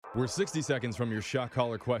We're 60 seconds from your shot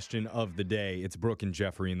caller question of the day. It's Brooke and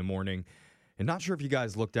Jeffrey in the morning. And not sure if you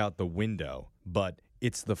guys looked out the window, but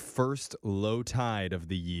it's the first low tide of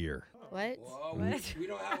the year. What? Whoa, What? We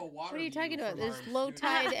don't have a water. What are you talking view about? from There's our low studio.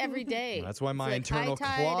 tide every day. That's why my It's like internal high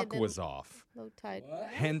tide clock and then was off. Low tide. What?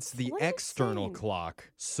 Hence the What are you external saying?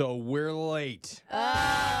 clock. So we're late.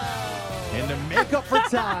 Oh. And to make up for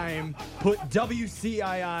time, put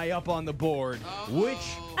WCII up on the board. Which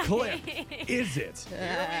clip is it?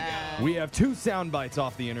 We have 2 sound bites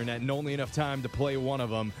off the internet and only enough time to play one of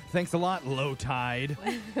them. Thanks a lot, Low Tide.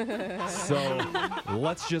 So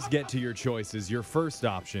let's just get to your choices. Your first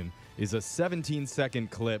option is a 17-second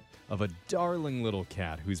clip of a darling little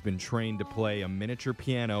cat who's been trained to play a miniature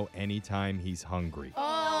piano anytime he's hungry.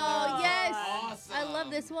 Oh, yes. Awesome. I love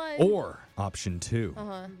this one. Or option 2,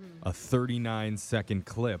 Uh-huh. a 39-second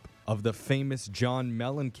clip of the famous John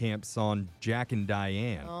Mellencamp song Jack and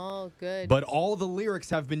Diane. Oh, good. But all the lyrics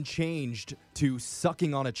have been changed to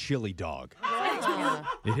sucking on a chili dog.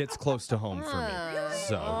 It hits close to home for me.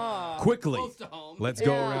 So, quickly, Close to home. let's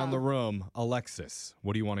go Yeah. around the room. Alexis,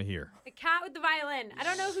 what do you want to hear? The cat with the violin. I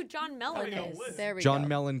don't know who John Mellon is. There we John go.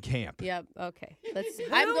 Mellencamp. Yep. Okay. Let's.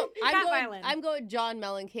 Cat violin. I'm going John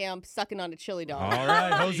Mellencamp sucking on a chili dog. All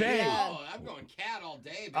right, Jose. Yeah. Oh, I'm going cat all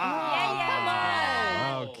day, baby.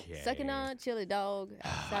 Yeah. Okay. Sucking on a chili dog.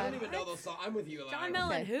 I don't even know those songs. I'm with you. Eli. John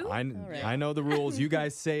Mellon, Okay. who? right. I know the rules. You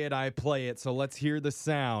guys say it, I play it. So let's hear the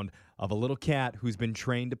sound of a little cat who's been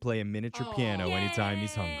trained to play a miniature piano anytime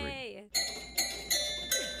he's hungry. Yay.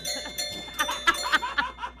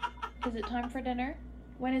 Is it time for dinner?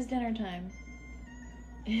 When is dinner time?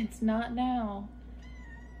 It's not now.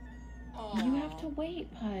 You have to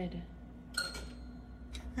wait, Pud.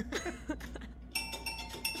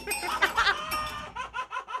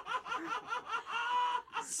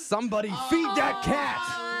 Somebody feed that cat!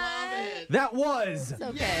 I love it. That was It's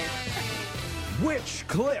okay. Which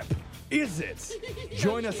clip is it?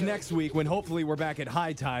 Join us next week when hopefully we're back at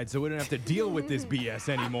high tide so we don't have to deal with this BS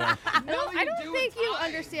anymore. No, I do don't with think you tides.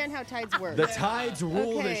 understand how tides work. The tides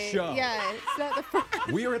rule okay. this show. Yeah, it's not the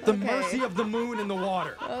first. We are at the Okay. mercy of the moon and the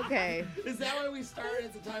water. Okay. Is that why we started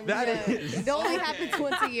at the time? That we is- It only Okay. happens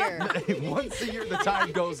once a year. Once a year, the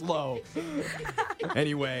tide goes low.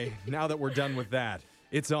 Anyway, now that we're done with that,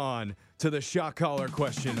 it's on to the shot caller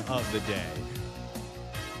question of the day.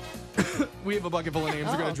 We have a bucket full of names.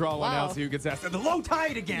 We're going Oh, to draw one wow. out, see who gets asked. The low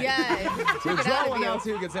tide again. Yeah. We'll Took it draw out one of out, you.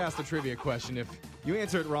 see who gets asked a trivia question. If you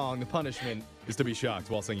answer it wrong, the punishment is to be shocked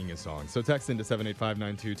while singing a song. So text into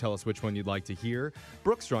 78592. Tell us which one you'd like to hear.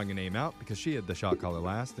 Brooke's drawing a name out because she had the shot caller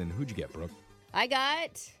last. And who'd you get, Brooke? I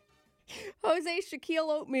got Jose Shaquille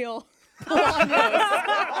Oatmeal.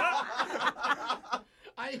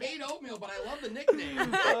 I hate oatmeal, but I love the nickname.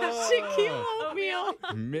 Shaquille Oatmeal.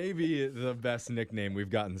 Maybe the best nickname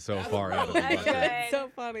we've gotten so far out of the That's bucket. good. So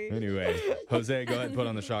funny. Anyway, Jose, go ahead and put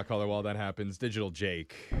on the shot caller while that happens. Digital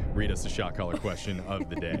Jake, read us the shot caller question of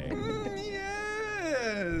the day.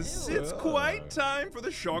 Yes, it's quite time for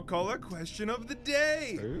the shot caller question of the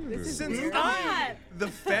day. Since weird. I'm the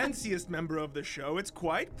fanciest member of the show, it's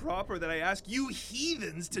quite proper that I ask you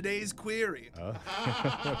heathens today's query.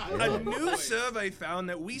 A new survey found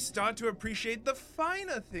that we start to appreciate the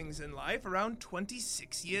finer things in life around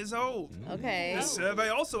 26 years old. Okay. The survey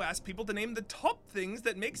also asked people to name the top things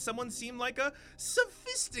that make someone seem like a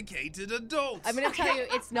sophisticated adult. I'm going to tell you,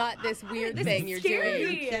 it's not this weird This thing is you're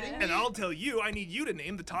scary. doing. And I'll tell you, I need you to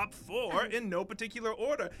name the top 4 in no particular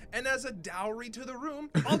order. And as a dowry to the room,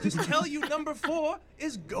 I'll just tell you number 4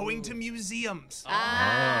 is going to museums.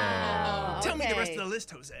 Ah, Tell me the rest okay. of the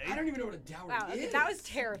list, Jose. I don't even know what a dowry Wow, is. that was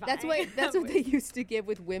terrifying. That's what they used to give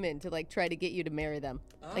with women to like try to get you to marry them.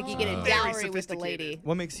 Like you get a Oh. Very dowry with the lady. sophisticated.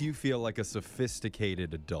 What makes you feel like a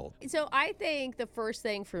sophisticated adult? So I think the first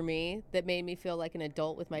thing for me that made me feel like an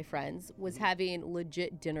adult with my friends was having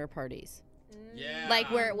legit dinner parties. Yeah. Like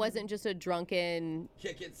where it wasn't just a drunken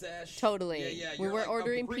Kick it sesh. totally. Yeah, yeah. We you're, were like,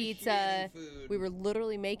 ordering pizza. appreciating Food. We were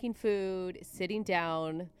literally making food, sitting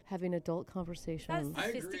down, having adult That's conversations. I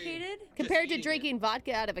agree. sophisticated. Compared to eating drinking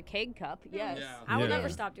vodka out of a keg cup, yes. Yeah. I will Yeah. never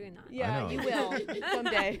stop doing that. Yeah, know. you will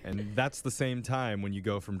someday. And that's the same time when you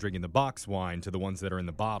go from drinking the box wine to the ones that are in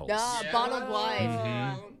the bottles. Ah, bottled wine.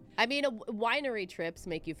 Mm-hmm. I mean, winery trips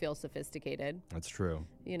make you feel sophisticated, That's true.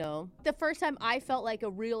 you know. The first time I felt like a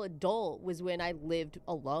real adult was when I lived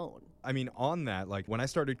alone. I mean, on that, like when I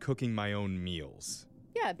started cooking my own meals,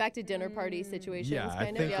 Yeah, back to dinner party situations. Yeah, I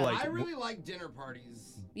kind think, of. Yeah. like- I really like dinner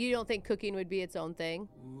parties. You don't think cooking would be its own thing?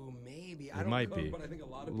 Ooh, maybe. I It don't might cook, be. but I think a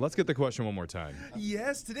lot of Let's get the question one more time.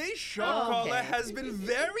 Yes, today's shot caller okay. has been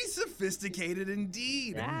very sophisticated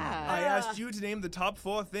indeed. Yeah. I asked you to name the top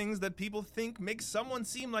 4 things that people think make someone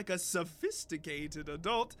seem like a sophisticated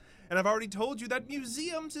adult, and I've already told you that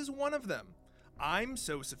museums is one of them. I'm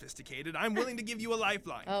so sophisticated, I'm willing to give you a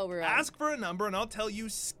lifeline. Oh, we're on. Ask for a number and I'll tell you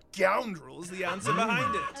scoundrels the answer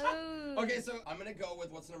behind it. Ooh. Okay, so I'm gonna go with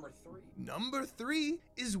what's number 3. Number 3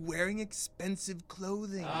 is wearing expensive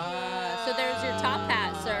clothing. So there's your top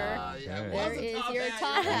hat, sir. Yeah, Okay. it There was a is top your hat.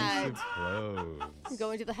 top hat. Expensive clothes.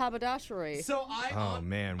 Going to the haberdashery. So Oh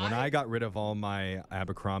man, when I got rid of all my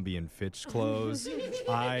Abercrombie and Fitch clothes,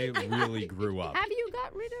 I really grew up. Have you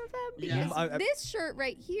got rid of them? Yeah. Because this shirt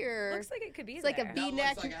right here, Looks like it could be it's like a there. that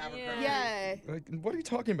V-neck. looks like Abercrombie. Yeah. Like, what are you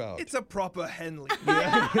talking about? It's a proper Henley.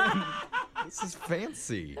 This is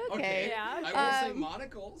fancy. Okay. Yeah. I will say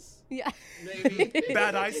monocles. Yeah. Maybe.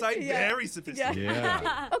 Bad eyesight, Yeah. very sophisticated.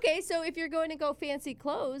 Yeah. Okay, so if you're going to go fancy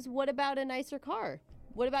clothes, what about a nicer car?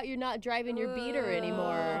 What about you're not driving your beater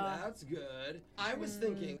anymore? That's good. I was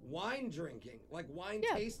thinking wine drinking, like wine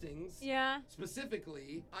Yeah. tastings. Yeah.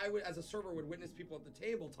 Specifically, I would, as a server, would witness people at the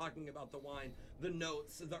table talking about the wine, the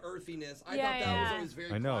notes, the earthiness. I Yeah, thought that was yeah. always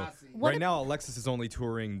very I know. classy. What Right now, Alexis is only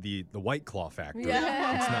touring the White Claw factory.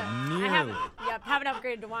 Yeah. It's not I nearly. haven't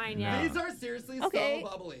upgraded to wine yet. No. These are seriously Okay. so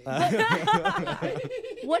bubbly.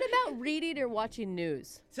 What about reading or watching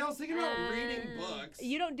news? So I was thinking about reading books.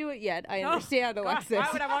 You don't do it yet. I Oh, understand, gosh, Alexis. why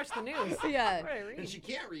would I watch the news? Yeah. What would I read? And she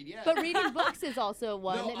can't read yet. But reading books is also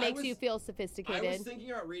one No, that I makes was- you feel I was sophisticated.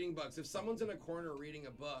 thinking about reading books. If someone's in a corner reading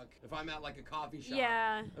a book, if I'm at like a coffee shop,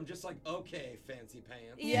 Yeah. I'm just like, okay, fancy pants.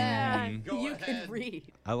 Yeah. Go You ahead. can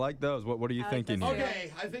read. I like those. What are you I like thinking those here? too.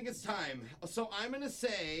 Okay, I think it's time. So I'm gonna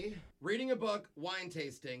say reading a book, wine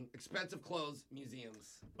tasting, expensive clothes,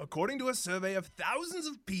 museums. According to a survey of thousands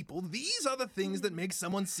of people, these are the things that make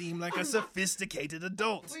someone seem like a sophisticated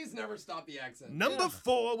adult. Please never stop the accent. Number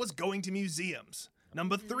 4 was going to museums.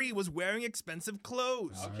 Number 3 was wearing expensive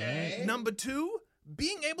clothes. Okay. Number 2,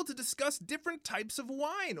 being able to discuss different types of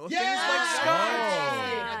wine or Yeah! things like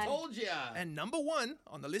scotch. I told ya. And number 1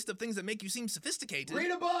 on the list of things that make you seem sophisticated,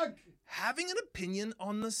 Read a book. having an opinion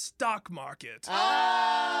on the stock market.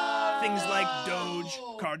 Oh! Things like Doge,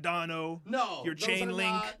 Cardano, No. your those chain are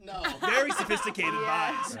link. not- no. Very sophisticated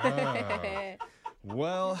buys. Ah.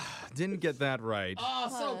 Well, didn't get that right. Oh,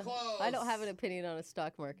 so close. I don't have an opinion on a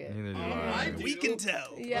stock market. Neither do I I. do. We can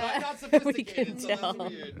tell. Yeah. But I'm not We can sophisticated, so tell. that's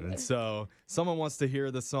weird. And so, someone wants to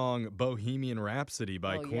hear the song Bohemian Rhapsody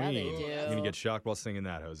by Oh, Queen. yeah, they You're do. gonna get shocked while singing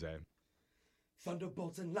that, Jose.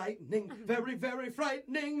 Thunderbolts and lightning, very, very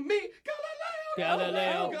frightening me.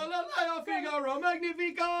 Galileo. Galileo, Figaro,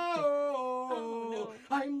 Magnifico. no.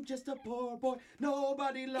 I'm just a poor boy.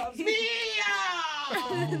 Nobody loves me.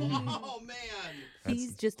 Oh, man.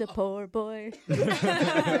 He's just a poor boy.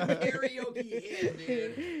 Karaoke hit,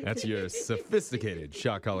 dude. That's your sophisticated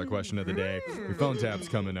shot collar question of the day. Your phone tap's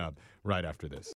coming up right after this.